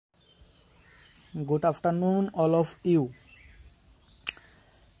Good afternoon all of you.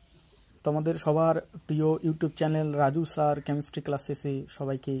 তোমাদের সবার প্রিয় YouTube channel Raju sir chemistry ক্লাসেসে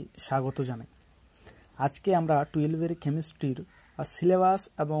সবাইকে স্বাগত জানাই। আজকে আমরা 12-এর কেমিস্ট্রির সিলেবাস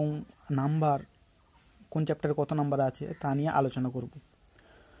এবং নাম্বার, কোন চ্যাপ্টারে কত নাম্বার আছে তা নিয়ে আলোচনা করব।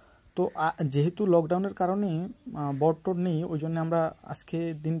 তো যেহেতু লকডাউনের কারণে বোর্ড টোড নেই, ওই জন্য আমরা আজকে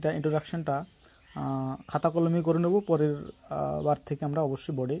দিনটা ইন্ট্রোডাকশনটা খাতা কলমে করে নেব। পরের বার থেকে আমরা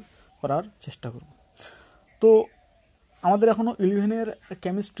অবশ্যই বোর্ডে করার চেষ্টা করব। তো আমাদের এখনও 11-এর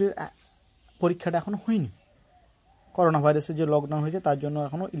কেমিস্ট্রির পরীক্ষাটা এখনও হয়নি। করোনা ভাইরাসে যে লকডাউন হয়েছে তার জন্য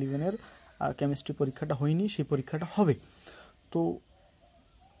এখনও 11-এর কেমিস্ট্রি পরীক্ষাটা হয়নি, সেই পরীক্ষাটা হবে। তো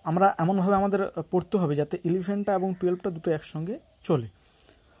আমরা এমনভাবে আমাদের পড়তে হবে যাতে 11টা এবং 12টা দুটো একসঙ্গে চলে।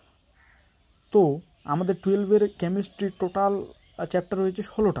 তো আমাদের 12-এর কেমিস্ট্রি টোটাল চ্যাপ্টার রয়েছে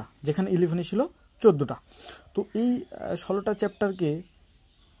 16টা, যেখানে 11-এ ছিল 14টা। তো এই 16টা চ্যাপ্টারকে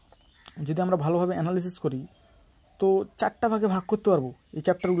যদি আমরা ভালোভাবে অ্যানালিসিস করি তো 4টা ভাগে ভাগ করতে পারবো এই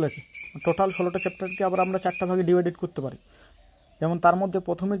চ্যাপ্টারগুলোকে। টোটাল 16টা চ্যাপ্টারকে আবার আমরা 4টা ভাগে ডিভাইডেড করতে পারি। যেমন তার মধ্যে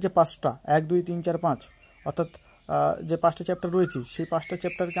প্রথমের যে 5টা 1, 2, 3, 4, 5 অর্থাৎ যে 5টা চ্যাপ্টার রয়েছে সেই 5টা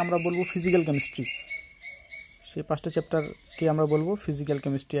চ্যাপ্টারকে আমরা বলবো ফিজিক্যাল কেমিস্ট্রি। সেই 5টা চ্যাপ্টারকে আমরা বলবো ফিজিক্যাল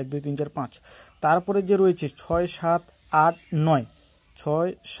কেমিস্ট্রি 1, 2, 3, 4, 5। তারপরে যে রয়েছে 6, 7, 8, 9, 6,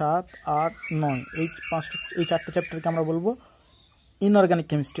 7, 8, 9 এই 4টে চ্যাপ্টারকে আমরা বলবো ইনঅর্গানিক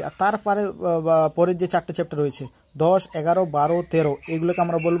কেমিস্ট্রি। আর তারপরে পরের যে 4টে চ্যাপ্টার রয়েছে 10, 11, 12, 13 এগুলোকে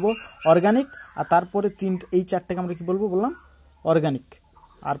আমরা বলবো অর্গানিক। আর তারপরে এই 4টাকে আমরা কি বলবো বললাম অর্গানিক।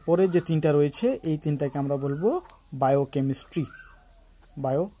 আর পরে যে 3টা রয়েছে এই 3টাকে আমরা বলবো বায়োকেমিস্ট্রি।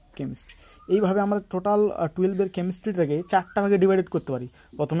 এইভাবে আমরা টোটাল 12-এর কেমিস্ট্রিটাকে 4টা ভাগে ডিভাইডেড করতে পারি।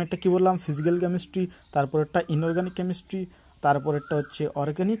 প্রথমেরটা কি বললাম ফিজিক্যাল কেমিস্ট্রি, তারপরেরটা ইনঅর্গানিক কেমিস্ট্রি, তারপরেরটা হচ্ছে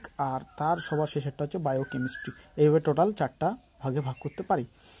অর্গানিক, আর তার সবার শেষেরটা হচ্ছে বায়োকেমিস্ট্রি। এইভাবে টোটাল 4টা ভাগে ভাগ করতে পারি।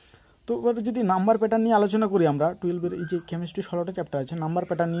 তো এবার যদি নাম্বার প্যাটার্ন নিয়ে আলোচনা করি, আমরা 12-এর এই যে কেমিস্ট্রি 16টা চ্যাপ্টার আছে, নাম্বার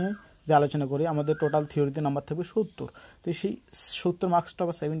প্যাটার্ন নিয়ে যে আলোচনা করি, আমাদের টোটাল থিওরিতে নাম্বার থাকবে 70। তো সেই 70 মার্কসটা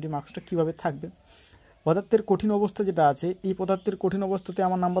বা 70 মার্কসটা কীভাবে থাকবে? পদার্থের কঠিন অবস্থা যেটা আছে, এই পদার্থের কঠিন অবস্থাতে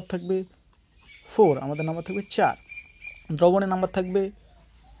আমার নাম্বার থাকবে 4, আমাদের নাম্বার থাকবে 4, দ্রবণের নাম্বার থাকবে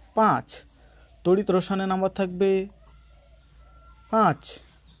 5, তড়িৎ রসায়নের নাম্বার থাকবে 5,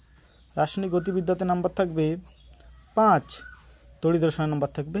 রাসায়নিক গতিবিদ্যাতে নাম্বার থাকবে 5, তড়িৎ রসায়নের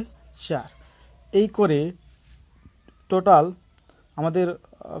নাম্বার থাকবে 4। এই করে টোটাল আমাদের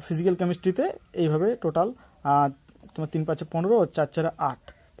ফিজিক্যাল কেমিস্ট্রিতে এইভাবে টোটাল তোমার 3, 5, 15, 4, 4, 8,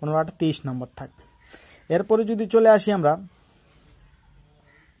 15, 8, 23 নাম্বার থাকবে। এরপরে যদি চলে আসি আমরা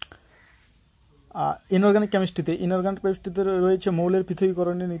ইনঅর্গানিক কেমিস্ট্রিতে, রয়েছে মৌলের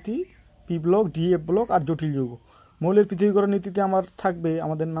পৃথকীকরণের নীতি, পি ব্লক, ডিএফ ব্লক আর জটিল যৌগ। মৌলের পৃথকীকরণ নীতিতে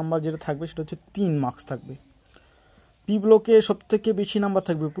আমাদের নাম্বার যেটা থাকবে সেটা হচ্ছে 3 মার্কস থাকবে। পি ব্লকে সবথেকে বেশি নাম্বার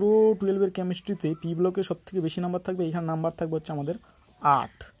থাকবে, পুরো 12-এর কেমিস্ট্রিতে পি ব্লকে সবথেকে বেশি নাম্বার থাকবে। এখানে নাম্বার থাকবে হচ্ছে আমাদের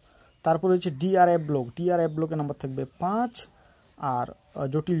 8। তারপরে হচ্ছে ডিআরএফ ব্লকে নাম্বার থাকবে 5, আর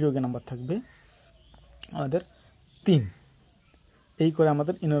জটিল যৌগে নাম্বার থাকবে আমাদের 3। এই করে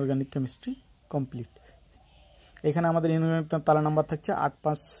আমাদের ইনঅর্গানিক কেমিস্ট্রি কমপ্লিট। এখানে আমাদের ইনঅর্গানিক তালা নাম্বার থাকছে 8,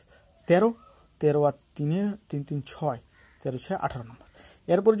 5, 13, 13 আর 3, 3, 6, 13, 6, 18 নাম্বার।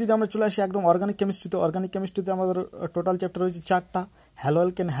 এরপর যদি আমরা চলে আসি একদম অর্গানিক কেমিস্ট্রিতে আমাদের টোটাল চ্যাপ্টার রয়েছে 4টা,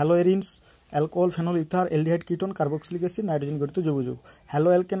 হ্যালোঅ্যালকেন, হ্যালোএরিনস, alcohol, phenol, ether, aldehyde, ketone, carboxylic acid, nitrogen গঠিত যৌগ।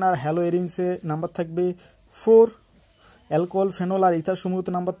 হ্যালোঅ্যালকেন আর হ্যালোএরিনসে নাম্বার থাকবে 4, অ্যালকোহল, ফেনল আর ইথার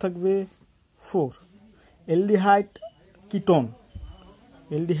সমূহতে নাম্বার থাকবে 4, অ্যালডিহাইড,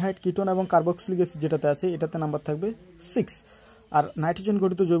 কিটোন এবং কার্বক্সিলিক অ্যাসিড যেটাতে আছে এটাতে নাম্বার থাকবে 6, আর নাইট্রোজেন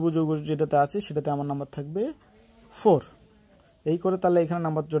গঠিত জৈব যৌগ যেটাতে আছে সেটাতে আমার নাম্বার থাকবে 4। এই করে তাহলে এখানে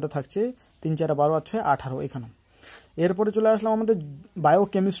নাম্বার যেটা থাকছে 3, 4, 12 আর 6, 18 এখানে। এরপরে চলে আসলাম আমাদের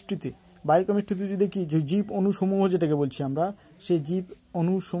বায়োকেমিস্ট্রিতে যদি দেখি জীব অণুসমূহ যেটাকে বলছি আমরা, সেই জীব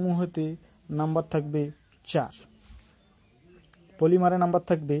অণুসমূহতে নাম্বার থাকবে 4, পলিমারে নাম্বার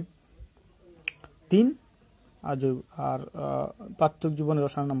থাকবে 3, আর প্রাত্যহিক জীবনের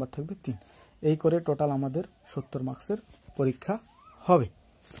রসায়ন নাম্বার থাকবে 3। এই করে টোটাল আমাদের 70 মার্কসের পরীক্ষা হবে।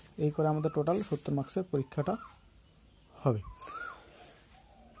 পরীক্ষাটা হবে।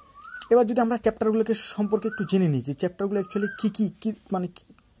 এবার যদি আমরা চ্যাপ্টারগুলোকে সম্পর্কে একটু জেনে নিই যে চ্যাপ্টারগুলো অ্যাকচুয়ালি কী মানে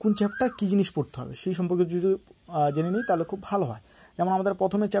কোন চ্যাপ্টার কী জিনিস পড়তে হবে, সেই সম্পর্কে যদি জেনে নিই তাহলে খুব ভালো হয়। যেমন আমাদের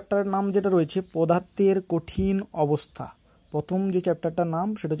প্রথমে চ্যাপ্টারের নাম যেটা রয়েছে পদার্থের কঠিন অবস্থা। প্রথম যে চ্যাপ্টারটার নাম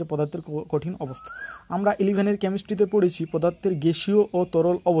সেটা হচ্ছে পদার্থের কঠিন অবস্থা। আমরা 11-এর কেমিস্ট্রিতে পড়েছি পদার্থের গ্যাসীয় ও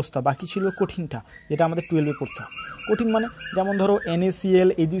তরল অবস্থা, বাকি ছিল কঠিনটা, যেটা আমাদের 12-এ পড়তে হয়। কঠিন মানে যেমন ধরো NaCl,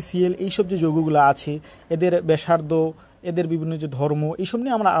 AgCl এইসব যে যৌগগুলো আছে, এদের ব্যাসার্ধ, এদের বিভিন্ন যে ধর্ম, এইসব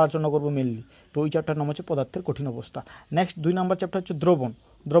নিয়ে আমরা আলোচনা করবো মেনলি। তো ওই চ্যাপ্টার নাম হচ্ছে পদার্থের কঠিন অবস্থা। নেক্সট 2 নম্বর চ্যাপ্টার হচ্ছে দ্রবণ।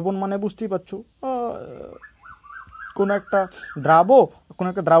 দ্রবণ মানে বুঝতেই পারছো, কোনো একটা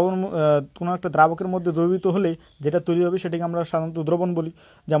দ্রাবকের মধ্যে দ্রবীভূত হলে যেটা তৈরি হবে সেটাকে আমরা সাধারণত দ্রবণ বলি।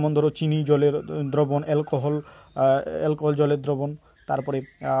 যেমন ধরো চিনি জলের দ্রবণ, অ্যালকোহল জলের দ্রবণ, তারপরে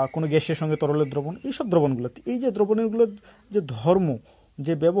কোনো গ্যাসের সঙ্গে তরলের দ্রবণ, এইসব দ্রবণগুলো। এই যে দ্রবণগুলোর যে ধর্ম,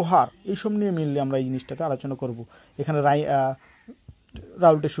 যে ব্যবহার, এইসব নিয়ে মিললে আমরা এই জিনিসটাতে আলোচনা করব। এখানে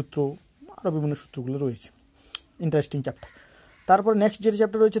রাউল্টের সূত্র, আরও বিভিন্ন সূত্রগুলো রয়েছে, ইন্টারেস্টিং চ্যাপ্টার। তারপর নেক্সট যে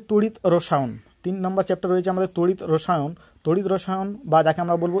চ্যাপ্টার রয়েছে তড়িৎ রসায়ন, 3 নম্বর চ্যাপ্টার রয়েছে আমাদের তড়িৎ রসায়ন বা যাকে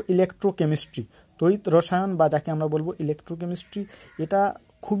আমরা বলবো ইলেকট্রোকেমিস্ট্রি। তড়িৎ রসায়ন বা যাকে আমরা বলবো ইলেকট্রোকেমিস্ট্রি, এটা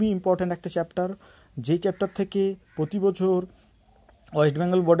খুবই ইম্পর্ট্যান্ট একটা চ্যাপ্টার। যে চ্যাপ্টার থেকে প্রতি বছর ওয়েস্ট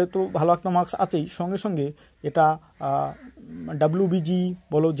বেঙ্গল বোর্ডে তো ভালো একটা মার্কস আছেই, সঙ্গে সঙ্গে এটা WBG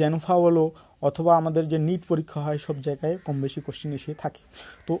বলো, জেনফা বলো, অথবা আমাদের যে নিট পরীক্ষা হয় সব জায়গায় কম বেশি কোশ্চেন এসে থাকে।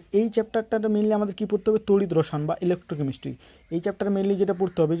 তো এই চ্যাপ্টারটা মেনলি আমাদের কী পড়তে হবে, তড়িৎ রসায়ন বা ইলেকট্রোকেমিস্ট্রি। এই চ্যাপ্টার মেনলি যেটা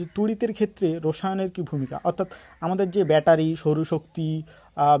পড়তে হবে যে তড়িতের ক্ষেত্রে রসায়নের কী ভূমিকা, অর্থাৎ আমাদের যে ব্যাটারি, সৌরশক্তি,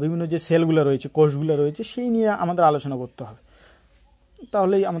 বিভিন্ন যে সেলগুলো রয়েছে, কোষগুলো রয়েছে, সেই নিয়ে আমাদের আলোচনা করতে হবে।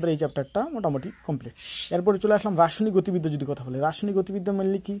 তাহলেই আমাদের এই চ্যাপ্টারটা মোটামুটি কমপ্লিট। এরপরে চলে আসলাম রাসায়নিক গতিবিদ্যা। যদি কথা বলি, রাসায়নিক গতিবিদ্যা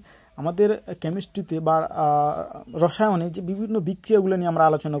মেনলি কি, আমাদের কেমিস্ট্রিতে বা রসায়নে যে বিভিন্ন বিক্রিয়াগুলো নিয়ে আমরা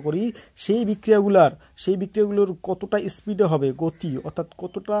আলোচনা করি, সেই বিক্রিয়াগুলোর কতটা স্পিডে হবে গতি, অর্থাৎ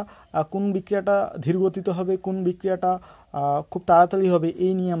কতটা কোন বিক্রিয়াটা ধীর গতিতে হবে, কোন বিক্রিয়াটা খুব তাড়াতাড়ি হবে,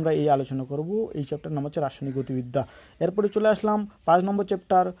 এই নিয়ে আমরা এই আলোচনা করব। এই চ্যাপ্টার নাম হচ্ছে রাসায়নিক গতিবিদ্যা। এরপরে চলে আসলাম 5 নম্বর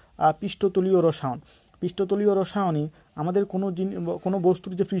চ্যাপ্টার পৃষ্ঠতলীয় রসায়ন। পৃষ্ঠতলীয় রসায়নে আমাদের কোনো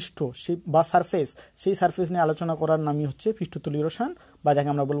বস্তুর যে পৃষ্ঠ বা সারফেস, সেই সারফেস নিয়ে আলোচনা করার নামই হচ্ছে পৃষ্ঠতলীয় রসায়ন বা যাকে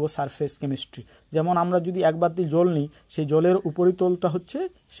আমরা বলবো সারফেস কেমিস্ট্রি। যেমন আমরা যদি এক বালতি জল নিই, সেই জলের উপরিতলটা হচ্ছে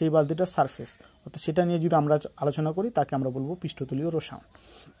সেই বালতিটার সারফেস, অর্থাৎ সেটা নিয়ে যদি আমরা আলোচনা করি তাকে আমরা বলবো পৃষ্ঠতলীয় রসায়ন।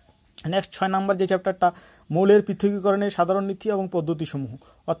 নেক্সট 6 নম্বর যে চ্যাপ্টারটা, মৌলের পৃথকীকরণের সাধারণ নীতি এবং পদ্ধতিসমূহ।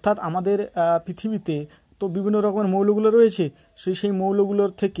 অর্থাৎ আমাদের পৃথিবীতে তো বিভিন্ন রকমের মৌলগুলো রয়েছে, সেই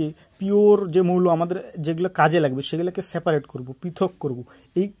মৌলগুলোর থেকে পিওর যে মৌল আমাদের যেগুলো কাজে লাগবে সেগুলোকে সেপারেট করব, পৃথক করব।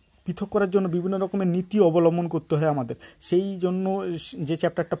 এই পৃথক করার জন্য বিভিন্ন রকমের নীতি অবলম্বন করতে হয় আমাদের। সেই জন্য যে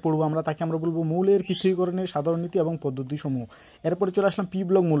চ্যাপ্টারটা পড়বো আমরা তাকে আমরা বলবো মৌলের পৃথকীকরণের সাধারণ নীতি এবং পদ্ধতিসমূহ। এরপরে চলে আসলাম পি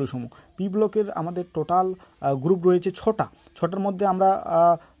ব্লক মৌলসমূহ। পি ব্লকের আমাদের টোটাল গ্রুপ রয়েছে 6টার মধ্যে আমরা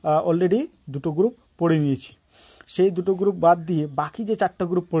অলরেডি 2টো গ্রুপ পড়ে নিয়েছি। সেই 2টো গ্রুপ বাদ দিয়ে বাকি যে 4টা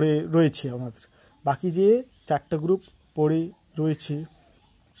গ্রুপ পড়ে রয়েছে বাকি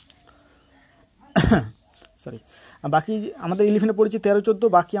আমাদের 11 পড়েছি 13, 14,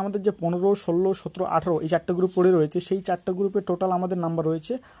 বাকি আমাদের যে 15, 16, 17, 18 এই 4টা গ্রুপ পড়ে রয়েছে, সেই 4টা গ্রুপে টোটাল আমাদের নাম্বার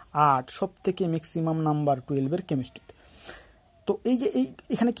রয়েছে 8, সব থেকে ম্যাক্সিমাম নাম্বার 12 কেমিস্ট্রিতে। তো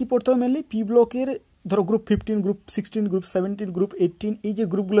এখানে কি পড়তে হবে মেনলি, পি ব্লকের ধরো গ্রুপ 15, গ্রুপ 16, গ্রুপ 17, গ্রুপ 18, এই যে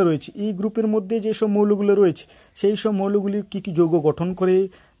গ্রুপগুলো রয়েছে, এই গ্রুপের মধ্যে যেসব মৌলগুলো রয়েছে সেই সব মৌলগুলি কী কী যৌগ গঠন করে,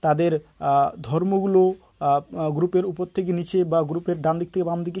 তাদের ধর্মগুলো গ্রুপের উপর থেকে নিচে বা গ্রুপের ডান দিক থেকে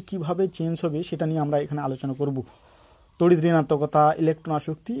বাম দিকে কীভাবে চেঞ্জ হবে সেটা নিয়ে আমরা এখানে আলোচনা করব। তড়িৎ ঋণাত্মকতা, ইলেকট্রন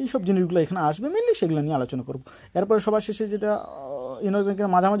আসক্তি, এইসব জিনিসগুলো এখানে আসবে মেনলি, সেগুলো নিয়ে আলোচনা করব। এরপরে সবার শেষে যেটা ইনঅর্গানিকের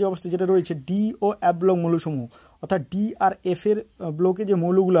মাঝামাঝি অবস্থায় যেটা রয়েছে ডি ও এফ ব্লক মৌলসমূহ, অর্থাৎ ডি আর এফ এর ব্লকে যে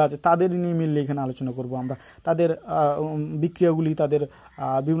মৌলগুলো আছে তাদের নিয়ে মিললে এখানে আলোচনা করব আমরা, তাদের বিক্রিয়াগুলি, তাদের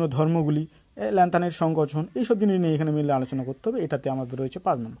বিভিন্ন ধর্মগুলি, ল্যান্থানের সংকোচন, এইসব জিনিস নিয়ে এখানে মিললে আলোচনা করতে হবে। এটাতে আমাদের রয়েছে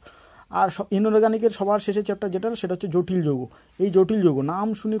 5 নম্বর। আর ইনঅর্গানিকের সবার শেষের চ্যাপ্টার সেটা হচ্ছে জটিল যৌগ। এই জটিল যৌগ নাম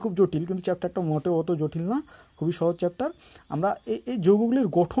শুনে খুব জটিল, কিন্তু চ্যাপ্টারটা মোটেও অত জটিল না, খুবই সহজ চ্যাপ্টার। আমরা এই যৌগগুলির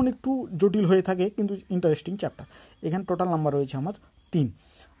গঠন একটু জটিল হয়ে থাকে, কিন্তু ইন্টারেস্টিং চ্যাপ্টার। এখানে টোটাল নাম্বার রয়েছে আমার 3।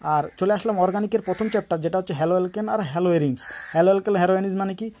 আর চলে আসলাম অর্গানিকের প্রথম চ্যাপ্টার, যেটা হচ্ছে হ্যালো অ্যালকেন আর হ্যালো এরিনস। হ্যালো অ্যালকেন, হ্যালো এরিনস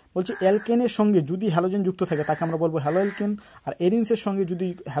মানে কি, বলছে অ্যালকেনের সঙ্গে যদি হ্যালোজেন যুক্ত থাকে তাকে আমরা বলবো হ্যালো অ্যালকেন, আর এরিনসের সঙ্গে যদি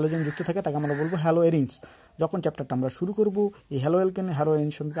হ্যালোজেন যুক্ত থাকে তাকে আমরা বলবো হ্যালো এরিনস। যখন চ্যাপ্টারটা আমরা শুরু করব, এই হ্যালো অ্যালকেন, হ্যালো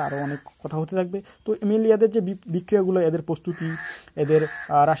এরিনস সম্পর্কে আরও অনেক কথা হতে থাকবে। তো মেনলি এদের যে বিক্রিয়াগুলো, এদের প্রস্তুতি, এদের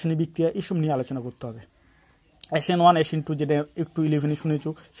রাসায়নিক বিক্রিয়া, এইসব নিয়ে আলোচনা করতে হবে। SN1, SN2 যেটা একটু 11 শুনেছো,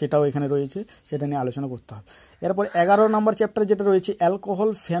 সেটাও এখানে রয়েছে, সেটা নিয়ে আলোচনা করতে হবে। এরপর 11 নম্বর চ্যাপ্টার যেটা রয়েছে অ্যালকোহল,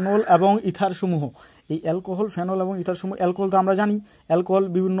 ফেনল এবং ইথার সমূহ। এই অ্যালকোহল, ফেনল এবং ইথার সমূহ, অ্যালকোহল তো আমরা জানি, অ্যালকোহল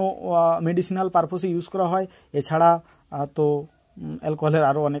বিভিন্ন মেডিসিনাল পারপোসে ইউজ করা হয়। এছাড়া তো অ্যালকোহলের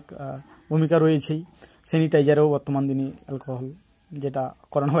আরও অনেক ভূমিকা রয়েছেই। স্যানিটাইজারেও বর্তমান দিনে অ্যালকোহল, যেটা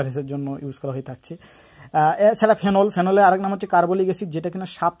করোনা ভাইরাসের জন্য ইউজ করা হয়ে থাকছে। এছাড়া ফেনলের আরেক নাম হচ্ছে কার্বলিক অ্যাসিড, যেটা কিনা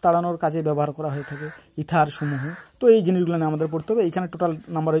সাপ তাড়ানোর কাজে ব্যবহার করা হয়ে থাকে। ইথার সমূহ, তো এই জিনিসগুলো নিয়ে আমাদের পড়তে হবে। এখানে টোটাল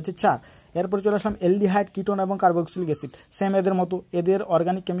নাম্বার হয়েছে 4। এরপরে চলে আসলাম অ্যালডিহাইড, কিটোন এবং কার্বক্সিলিক অ্যাসিড। সেম এদের মতো, এদের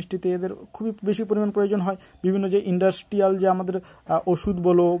অর্গানিক কেমিস্ট্রিতে এদের খুবই বেশি পরিমাণ প্রয়োজন হয়। বিভিন্ন যে ইন্ডাস্ট্রিয়াল যে আমাদের ওষুধ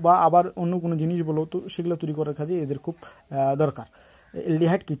বলো বা আবার অন্য কোনো জিনিস বলো, তো সেগুলো তৈরি করার কাজে এদের খুব দরকার।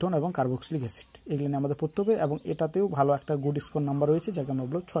 অ্যালডিহাইড, কিটোন এবং কার্বক্সিলিক অ্যাসিড, এগুলো নিয়ে আমাদের পড়তে হবে এবং এটাতেও ভালো একটা গুড স্কোর নাম্বার রয়েছে, যাকে আমরা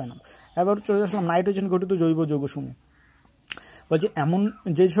বলবো 6 নম্বর। এবার চলে আসলাম নাইট্রোজেন ঘটিত জৈব যৌগসমূহ। বলছে এমন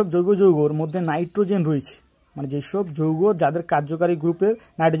যেসব জৈব যৌগর মধ্যে নাইট্রোজেন রয়েছে, মানে যেসব যৌগ যাদের কার্যকারী গ্রুপের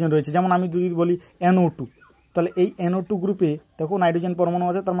নাইট্রোজেন রয়েছে, যেমন আমি যদি বলি NO2, তাহলে এই NO2 গ্রুপে দেখো নাইট্রোজেন পরমাণু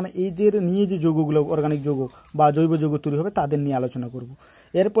আছে, তার মানে এই যে নিয়ে যে যৌগগুলো অর্গানিক যৌগ বা জৈব যৌগ তৈরি হবে তাদের নিয়ে আলোচনা করব।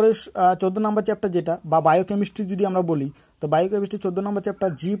 এরপরে 14 নম্বর চ্যাপ্টার যেটা বা বায়োকেমিস্ট্রি যদি আমরা বলি, তো বায়োকেমিস্ট্রি 14 নম্বর চ্যাপ্টার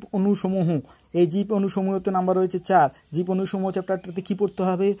জীব অণুসমূহ। এই জীব অণুসমূহতে নাম্বার রয়েছে 4। জীব অণুসমূহ চ্যাপ্টারটাতে কী পড়তে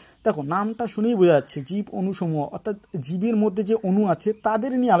হবে, দেখো নামটা শুনেই বোঝা যাচ্ছে জীব অণুসমূহ, অর্থাৎ জীবের মধ্যে যে অণু আছে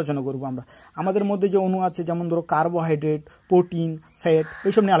তাদের নিয়ে আলোচনা করব আমরা। আমাদের মধ্যে যে অণু আছে, যেমন ধরো কার্বোহাইড্রেট, প্রোটিন, ফ্যাট,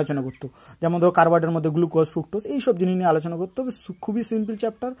 এইসব নিয়ে আলোচনা করতো। যেমন ধরো কার্বোহাইড্রেটের মধ্যে গ্লুকোজ, ফ্রুক্টোজ, এইসব জিনিস নিয়ে আলোচনা করতে হবে। খুবই simple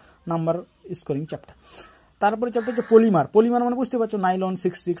chapter, number scoring chapter. তারপরে চ্যাপ্টার হচ্ছে পলিমার। পলিমার মানে বুঝতে পারছো নাইলন,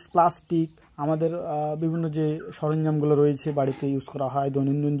 6 প্লাস্টিক, আমাদের বিভিন্ন যে সরঞ্জামগুলো রয়েছে বাড়িতে ইউজ করা হয়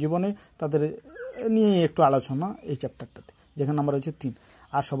দৈনন্দিন জীবনে, তাদের নিয়ে একটু আলোচনা এই চ্যাপ্টারটাতে, যেখানে নাম্বার রয়েছে 3।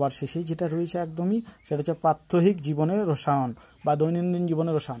 আর সবার শেষেই যেটা রয়েছে একদমই, সেটা হচ্ছে প্রাত্যহিক জীবনের রসায়ন বা দৈনন্দিন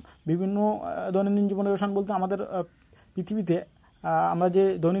জীবনের রসায়ন। বিভিন্ন দৈনন্দিন জীবনের রসায়ন বলতে আমাদের পৃথিবীতে আমরা যে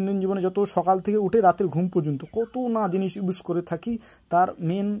দৈনন্দিন জীবনে যত সকাল থেকে উঠে রাতের ঘুম পর্যন্ত কত না জিনিস ইউজ করে থাকি, তার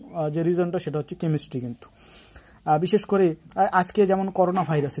মেন যে রিজনটা সেটা হচ্ছে কেমিস্ট্রি। কিন্তু বিশেষ করে আজকে যেমন করোনা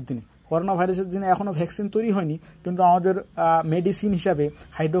ভাইরাসের দিনে এখনও ভ্যাকসিন তৈরি হয়নি, কিন্তু আমাদের মেডিসিন হিসাবে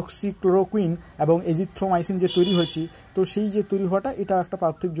হাইড্রোক্সিক্লোরোকুইন এবং এজিথ্রোমাইসিন যে তৈরি হয়েছে, তো সেই যে তৈরি হওয়াটা এটা একটা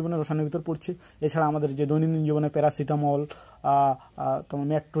পার্থিব জীবনের রসায়নের ভিতর পড়ছে। এছাড়া আমাদের যে দৈনন্দিন জীবনে প্যারাসিটামল, তোমার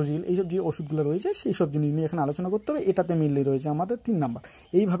মেট্রোজিল, এইসব যে ওষুধগুলো রয়েছে সেই সব জিনিস নিয়ে এখানে আলোচনা করতে হবে। এটাতে মিললে রয়েছে আমাদের 3 নাম্বার।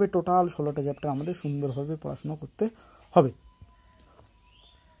 এইভাবে টোটাল 16টা চ্যাপ্টার আমাদের সুন্দরভাবে পড়াশোনা করতে হবে।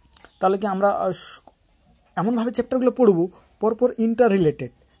 তাহলে কি আমরা এমনভাবে চ্যাপ্টারগুলো পড়বো পরপর ইন্টার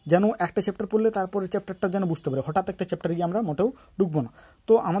রিলেটেড, যেন একটা চ্যাপ্টার পড়লে তারপরে চ্যাপ্টারটা যেন বুঝতে পারে, হঠাৎ একটা চ্যাপ্টারে গিয়ে আমরা মোটেও ঢুকবো না।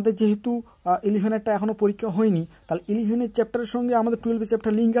 তো আমাদের যেহেতু 11-এরটা এখনও পরীক্ষা হয়নি, তাহলে 11-এর চ্যাপ্টারের সঙ্গে আমাদের 12-এর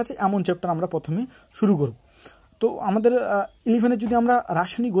চ্যাপ্টার লিঙ্ক আছে, এমন চ্যাপ্টার আমরা প্রথমে শুরু করব। তো আমাদের 11-এর যদি আমরা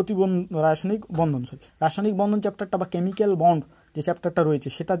রাসায়নিক বন্ধন চ্যাপ্টারটা বা কেমিক্যাল বন্ড যে চ্যাপ্টারটা রয়েছে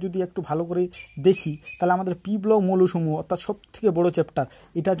সেটা যদি একটু ভালো করে দেখি, তাহলে আমাদের পি ব্লক মৌলসমূহ, অর্থাৎ সব থেকে বড়ো চ্যাপ্টার,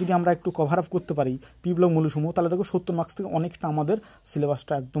 এটা যদি আমরা একটু কভার আপ করতে পারি পি ব্লক মৌলসমূহ, তাহলে দেখো 70 মার্কস থেকে অনেকটা আমাদের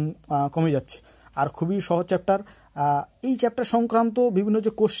সিলেবাসটা একদম কমে যাচ্ছে। আর খুবই সহজ চ্যাপ্টার। এই চ্যাপ্টার সংক্রান্ত বিভিন্ন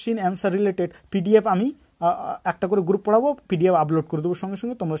যে কোশ্চিন অ্যান্সার রিলেটেড পিডিএফ আমি একটা করে গ্রুপ পড়াবো, পিডিএফ আপলোড করে দেবো সঙ্গে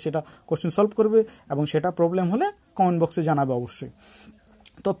সঙ্গে, তোমরা সেটা কোশ্চিন সলভ করবে এবং সেটা প্রবলেম হলে কমেন্ট বক্সে জানাবে অবশ্যই।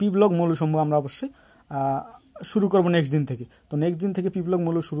 তো পি ব্লক মৌলসমূহ আমরা অবশ্যই শুরু করবো নেক্সট দিন থেকে। তো নেক্সট দিন থেকে পি ব্লক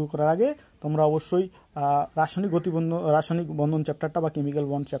মৌল শুরু করার আগে তোমরা অবশ্যই রাসায়নিক বন্ধন চ্যাপ্টারটা বা কেমিক্যাল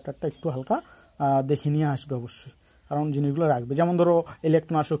বন্ড চ্যাপ্টারটা একটু হালকা দেখে নিয়ে আসবে অবশ্যই, কারণ জিনিসগুলো রাখবে। যেমন ধরো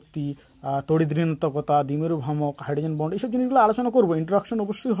ইলেকট্রন আসক্তি, তড়িৎ ঋণাত্মকতা, দ্বিমেরু ভ্রামক, হাইড্রোজেন বন্ড, এইসব জিনিসগুলো আলোচনা করবো। ইন্ট্রোডাকশন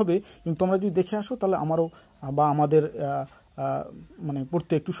অবশ্যই হবে, কিন্তু তোমরা যদি দেখে আসো তাহলে আমারও বা আমাদের মানে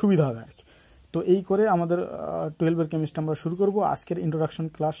পড়তে একটু সুবিধা হবে আর কি। তো এই করে আমাদের 12-এর কেমিস্ট্রি আমরা শুরু করব। আজকের ইন্ট্রোডাকশন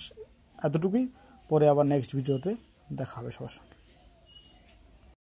ক্লাস এতটুকুই, পরে আবার নেক্সট ভিডিওতে দেখা হবে সবার সঙ্গে।